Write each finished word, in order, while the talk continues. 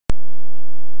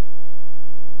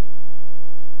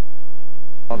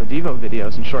all the Devo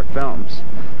videos and short films,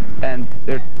 and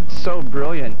they're so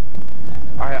brilliant.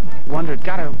 I wondered,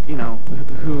 you know,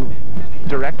 who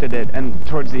directed it, and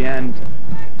towards the end,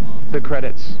 the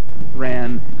credits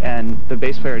ran, and the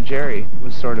bass player Jerry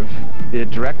was sort of the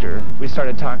director. We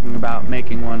started talking about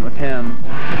making one with him.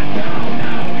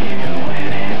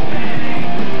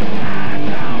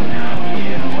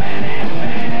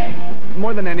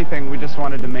 More than anything, we just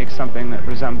wanted to make something that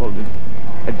resembled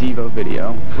a Devo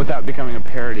video without becoming a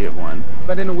parody of one.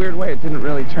 But in a weird way, it didn't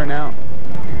really turn out.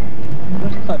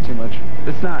 It's not too much.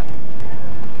 It's not.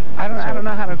 I don't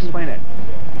know how to explain it.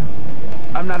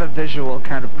 I'm not a visual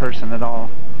kind of person at all,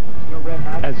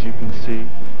 as you can see.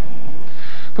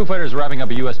 Foo Fighters wrapping up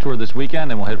a U.S. tour this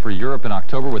weekend, and will head for Europe in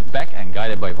October with Beck and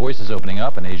Guided by Voices opening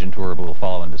up. An Asian tour will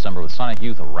follow in December with Sonic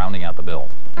Youth rounding out the bill.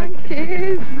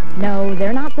 Monkeys. No,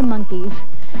 they're not the Monkeys.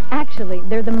 Actually,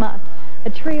 they're the Muffs, a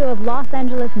trio of Los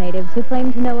Angeles natives who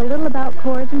claim to know a little about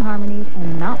chords and harmonies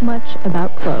and not much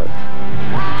about clothes.